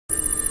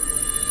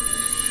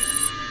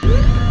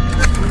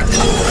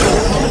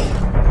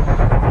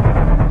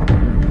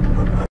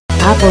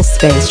Apple's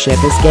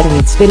spaceship is getting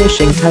its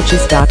finishing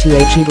touches.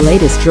 The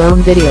latest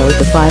drone video of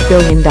the $5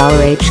 billion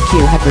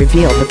HQ have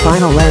revealed the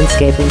final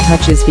landscaping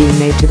touches being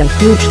made to the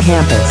huge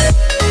campus.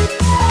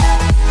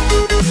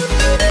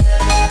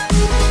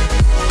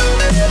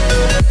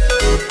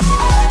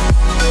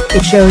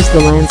 It shows the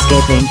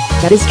landscaping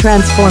that has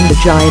transformed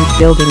the giant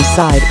building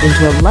site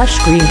into a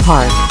lush green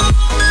park.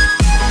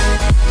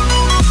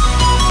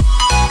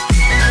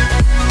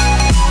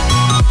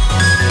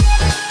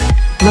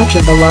 Much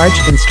of the large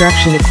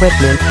construction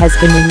equipment has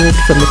been removed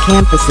from the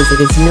campus as it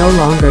is no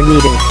longer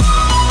needed.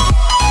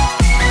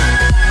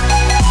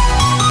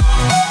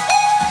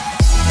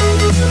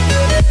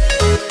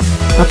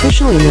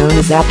 Officially known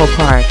as Apple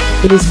Park,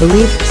 it is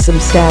believed some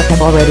staff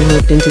have already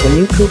moved into the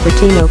new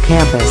Cupertino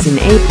campus in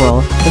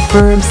April, the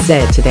firm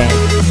said today.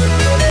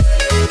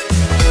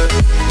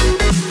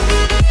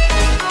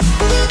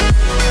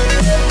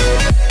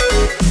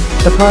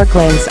 The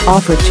parklands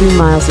offer 2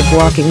 miles of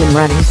walking and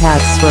running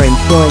paths for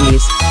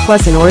employees,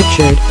 plus an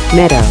orchard,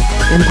 meadow,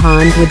 and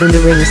pond within the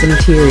ring's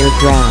interior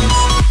grounds.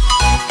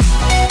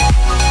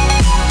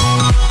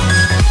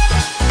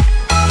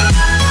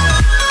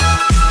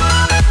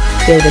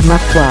 David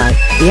McFly,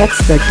 the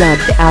expert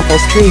dubbed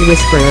Apple's tree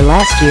whisperer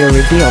last year,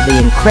 revealed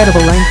the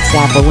incredible lengths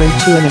Apple went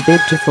to in a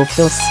bid to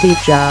fulfill Steve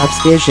Jobs'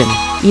 vision,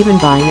 even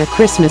buying a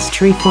Christmas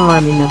tree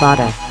farm in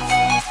Nevada.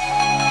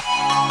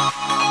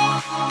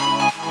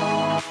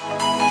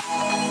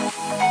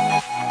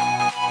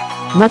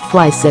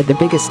 McFly said the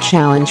biggest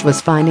challenge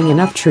was finding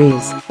enough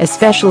trees,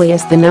 especially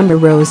as the number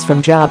rose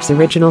from Jobs'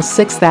 original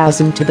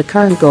 6,000 to the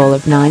current goal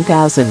of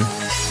 9,000.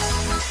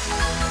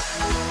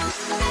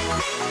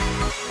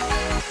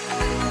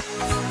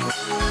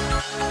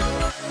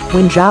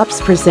 When Jobs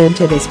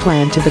presented his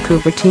plan to the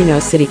Cupertino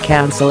City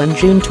Council in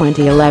June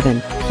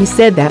 2011, he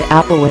said that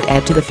Apple would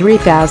add to the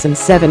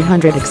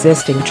 3,700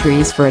 existing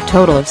trees for a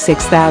total of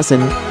 6,000,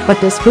 but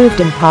this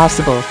proved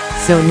impossible,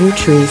 so new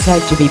trees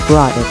had to be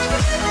brought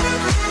in.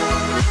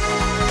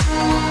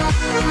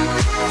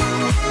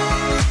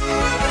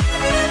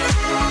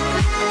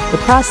 The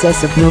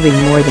process of moving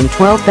more than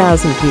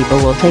 12,000 people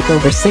will take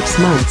over 6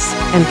 months,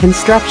 and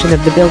construction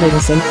of the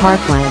buildings and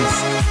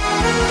parklands.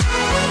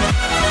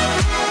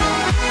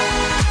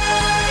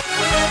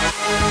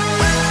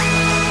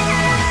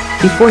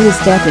 Before his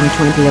death in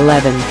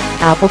 2011,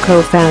 Apple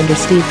co-founder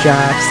Steve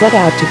Jobs set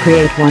out to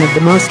create one of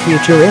the most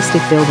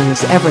futuristic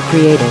buildings ever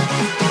created.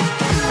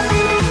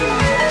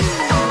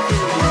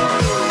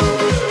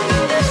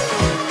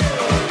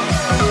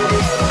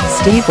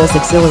 Steve was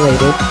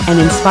exhilarated and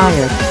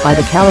inspired by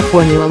the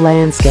California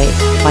landscape,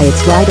 by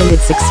its light and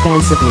its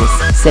expansiveness,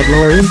 said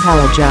Laureen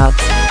Pala Jobs.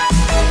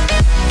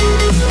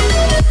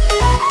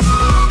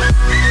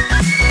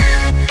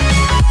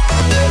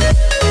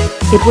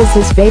 It was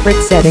his favorite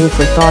setting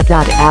for thought.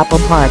 Apple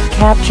Park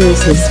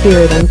captures his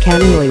spirit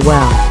uncannily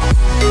well.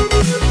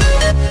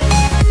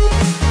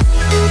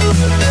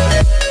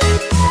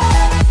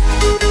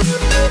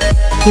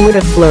 He would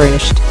have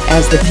flourished,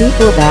 as the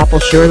people of Apple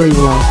surely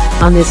will,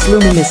 on this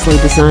luminously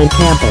designed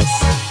campus.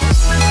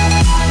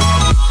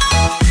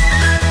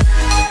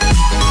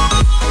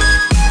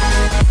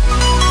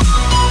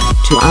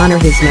 To honor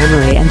his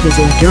memory and his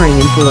enduring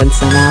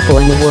influence on Apple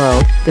and the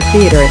world, the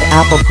theater at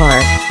Apple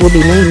Park will be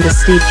named the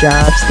Steve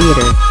Jobs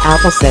Theater,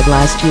 Apple said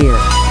last year.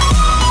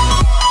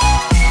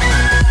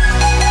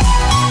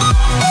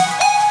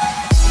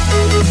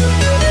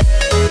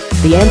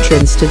 The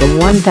entrance to the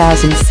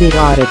 1,000-seat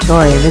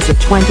auditorium is a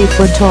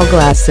 20-foot-tall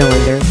glass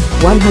cylinder,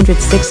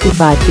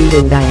 165 feet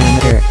in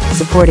diameter,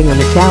 supporting a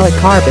metallic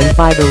carbon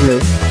fiber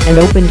roof, and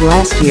opened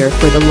last year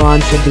for the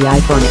launch of the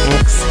iPhone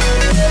X.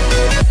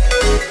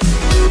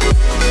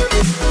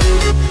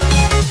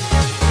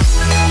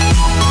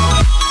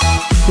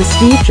 The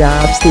Steve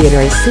Jobs Theater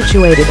is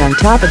situated on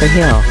top of the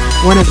hill,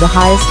 one of the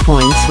highest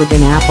points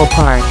within Apple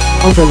Park,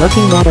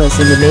 overlooking meadows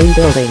in the main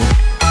building.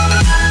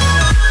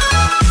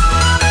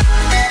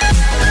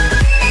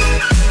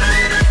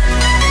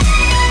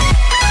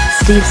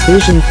 Steve's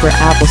vision for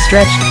Apple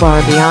stretched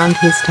far beyond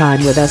his time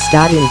with us. He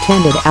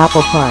intended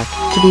Apple Park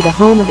to be the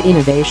home of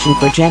innovation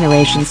for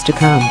generations to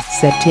come,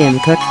 said Tim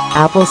Cook,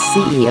 Apple's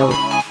CEO.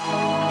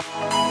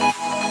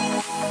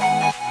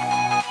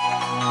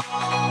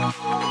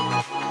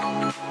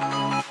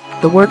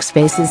 The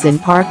workspaces and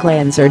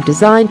parklands are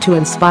designed to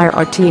inspire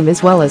our team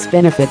as well as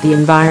benefit the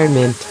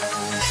environment.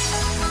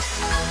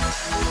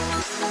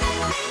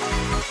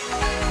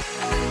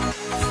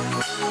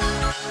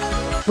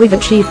 We've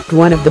achieved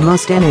one of the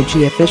most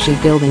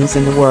energy-efficient buildings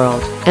in the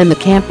world, and the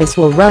campus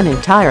will run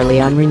entirely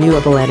on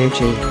renewable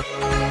energy.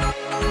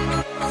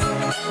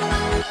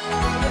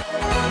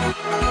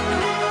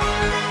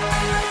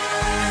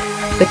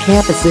 The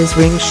campus's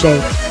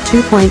ring-shaped,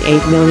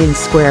 2.8 million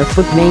square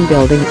foot main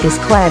building is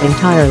clad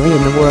entirely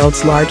in the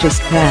world's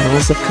largest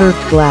panels of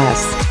curved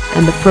glass,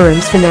 and the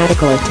firm's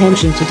fanatical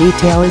attention to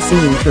detail is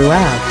seen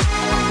throughout.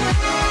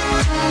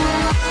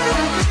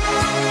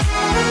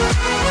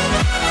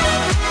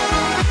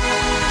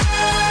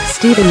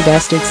 Steve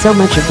invested so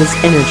much of his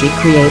energy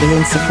creating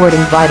and supporting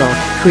vital,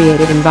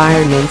 creative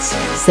environments,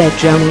 said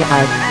Joni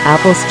Ive,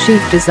 Apple's chief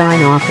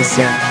design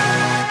officer.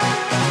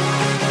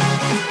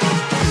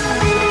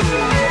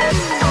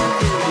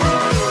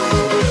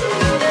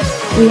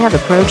 We have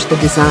approached the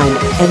design,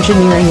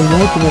 engineering and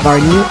making of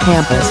our new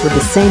campus with the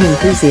same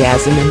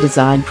enthusiasm and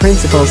design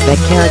principles that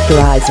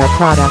characterize our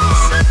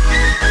products.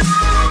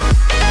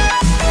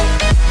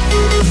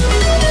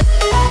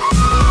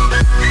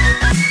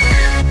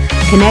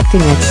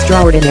 Connecting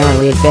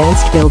extraordinarily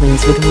advanced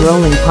buildings with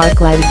rolling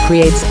parkland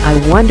creates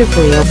a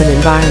wonderfully open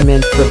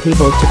environment for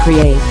people to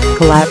create,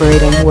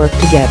 collaborate and work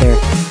together.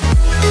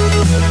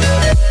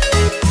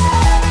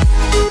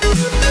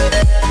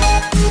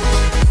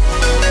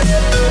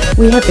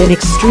 We have been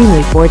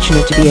extremely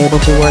fortunate to be able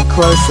to work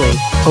closely,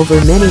 over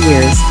many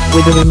years,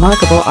 with the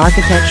remarkable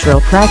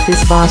architectural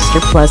practice Foster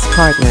Plus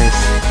Partners.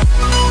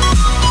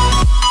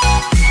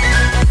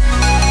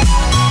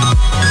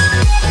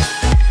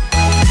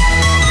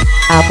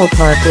 Apple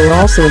Park will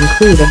also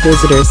include a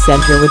visitor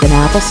center with an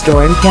Apple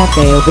Store and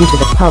cafe open to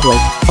the public,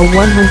 a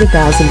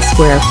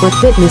 100,000-square-foot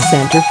fitness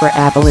center for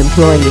Apple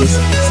employees,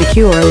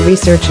 secure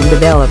research and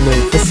development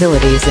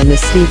facilities and the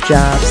Steve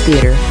Jobs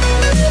Theater.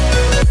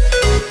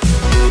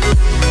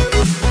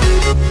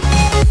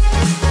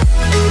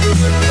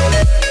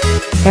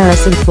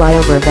 Harrison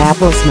flyover of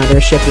Apple's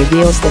mothership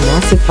reveals the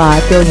massive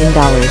 $5 billion,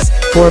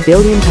 £4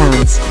 billion,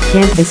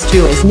 Campus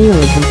 2 is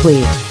nearly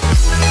complete.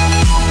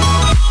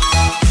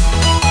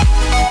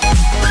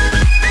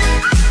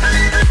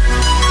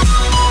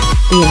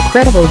 The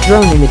incredible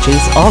drone images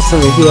also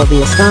reveal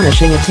the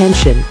astonishing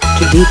attention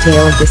to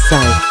detail of the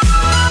site.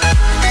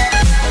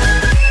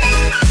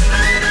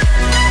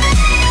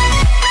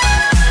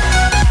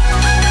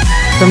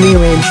 From the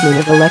arrangement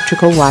of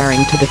electrical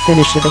wiring to the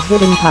finish of the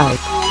hidden pipe,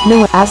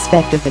 no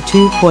aspect of the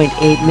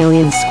 2.8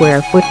 million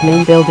square foot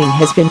main building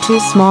has been too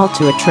small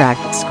to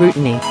attract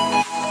scrutiny.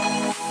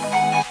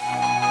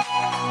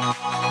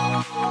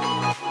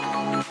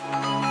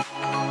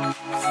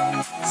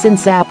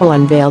 Since Apple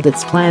unveiled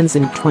its plans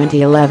in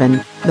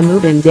 2011, the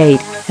move-in date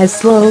has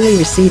slowly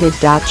receded.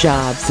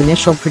 Jobs'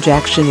 initial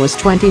projection was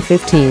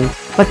 2015,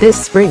 but this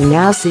spring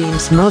now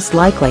seems most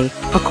likely,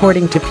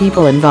 according to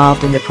people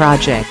involved in the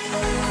project.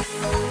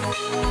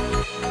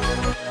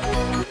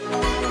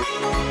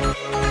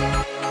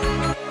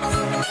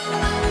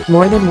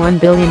 More than $1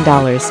 billion,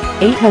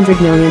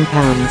 £800 million,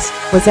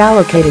 was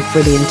allocated for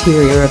the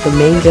interior of the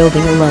main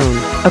building alone,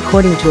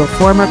 according to a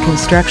former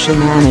construction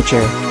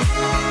manager.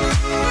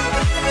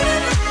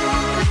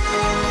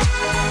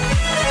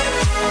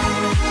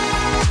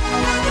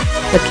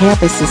 The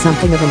campus is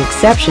something of an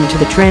exception to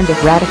the trend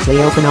of radically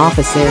open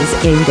offices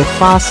aimed at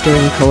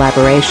fostering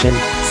collaboration,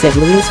 said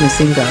Luis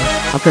Masingo,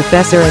 a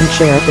professor and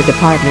chair at the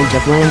Department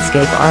of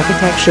Landscape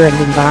Architecture and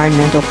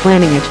Environmental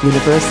Planning at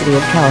University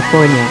of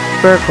California,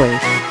 Berkeley.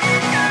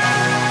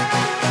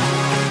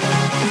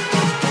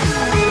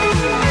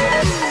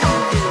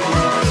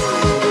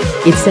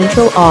 Its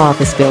central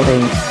office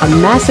building, a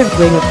massive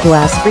ring of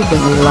glass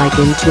frequently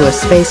likened to a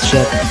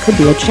spaceship, could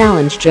be a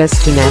challenge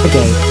just to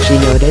navigate, she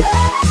noted.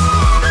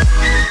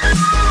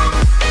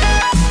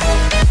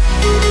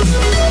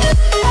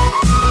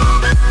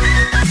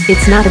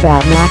 It's not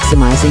about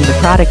maximizing the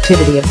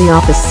productivity of the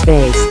office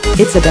space,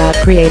 it's about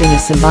creating a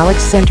symbolic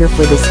center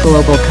for this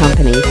global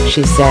company,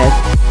 she said.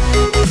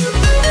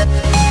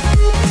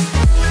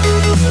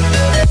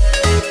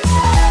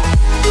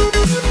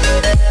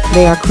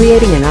 They are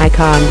creating an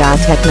icon.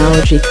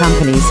 Technology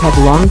companies have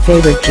long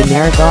favored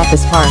generic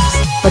office parks,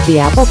 but the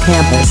Apple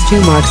Campus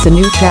 2 marks a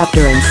new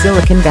chapter in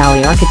Silicon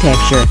Valley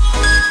architecture.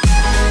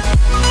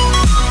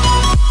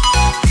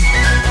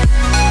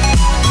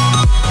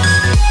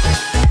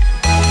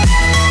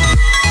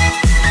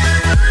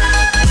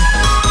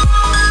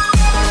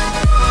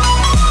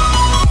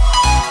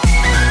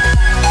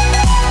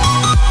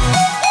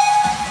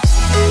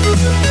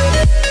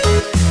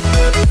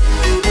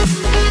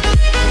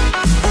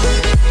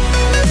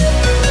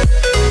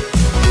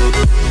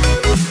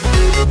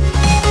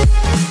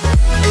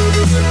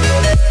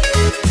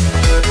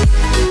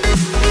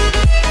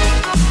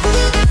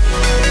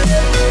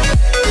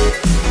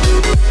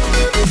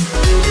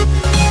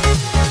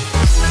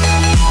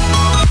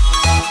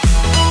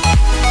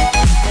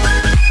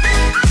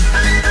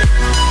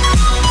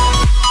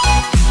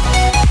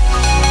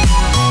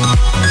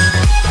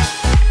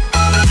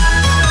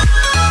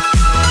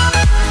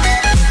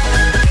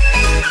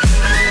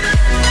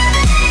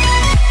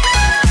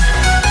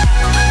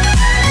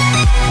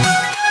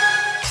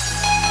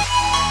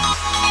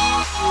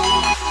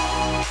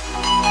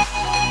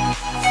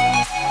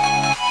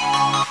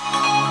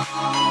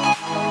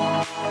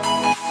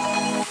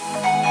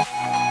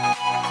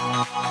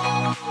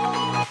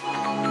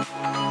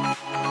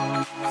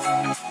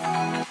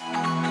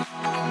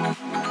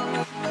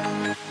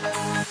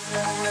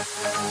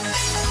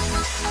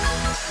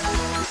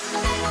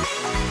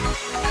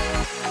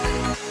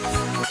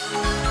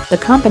 The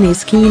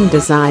company's keen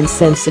design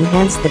sense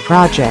enhanced the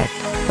project,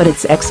 but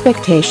its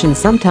expectations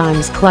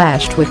sometimes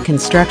clashed with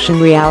construction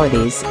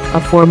realities, a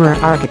former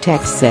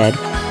architect said.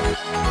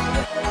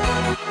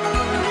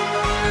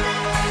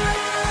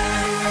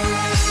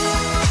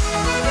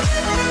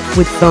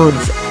 With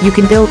phones, you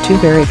can build to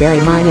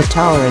very minor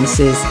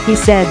tolerances, he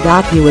said.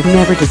 You would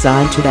never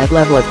design to that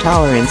level of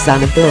tolerance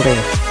on a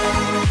building.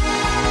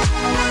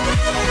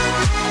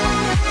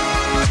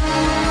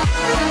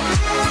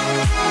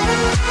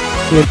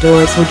 The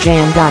doors were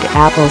jammed.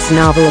 Apple's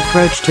novel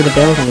approach to the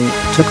building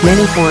took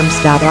many forms.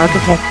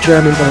 Architect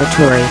German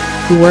Delatorre,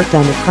 who worked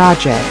on the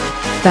project,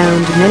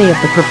 found many of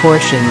the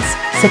proportions,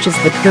 such as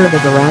the curve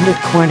of the rounded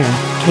corner,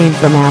 came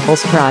from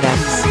Apple's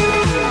products.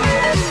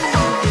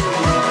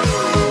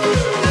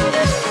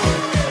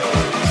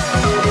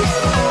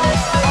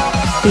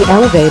 The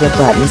elevator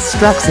button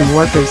struck some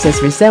workers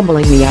as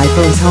resembling the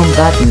iPhone's home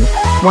button,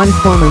 one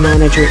former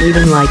manager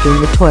even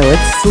likening the toilet's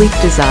sleek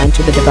design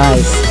to the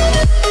device.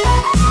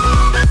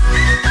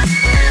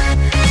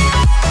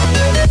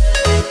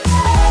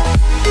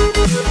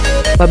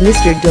 But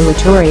Mr.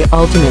 Delatorre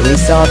ultimately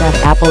saw that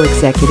Apple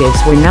executives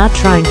were not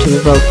trying to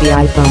evoke the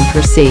iPhone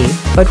per se,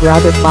 but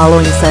rather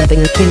following something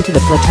akin to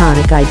the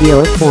Platonic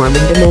ideal of form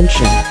and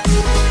dimension.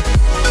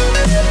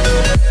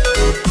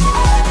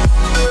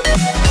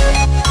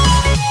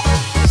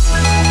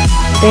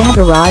 They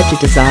have arrived at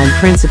design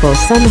principles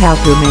somehow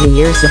through many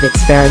years of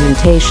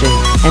experimentation,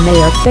 and they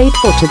are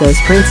faithful to those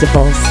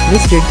principles,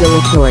 Mr.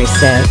 Delatorre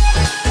said.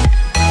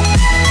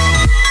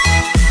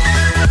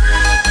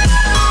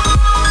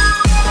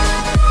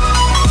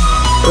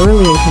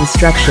 Early in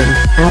construction,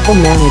 Apple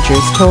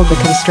managers told the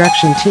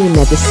construction team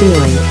that the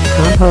ceiling,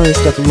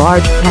 composed of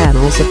large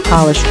panels of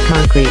polished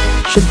concrete,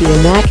 should be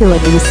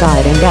immaculate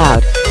inside and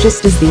out,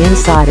 just as the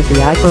inside of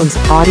the iPhone's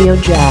audio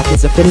jack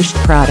is a finished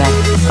product,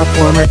 a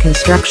former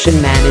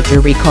construction manager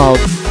recalled.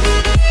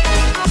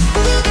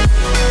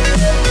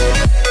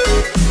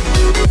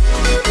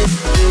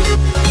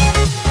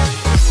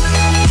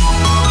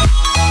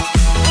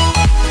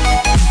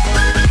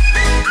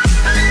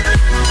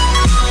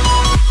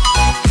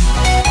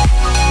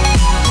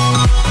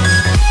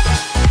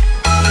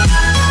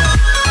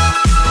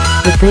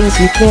 The things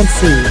you can't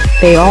see,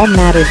 they all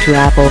matter to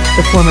Apple,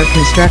 the former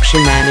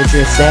construction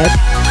manager said.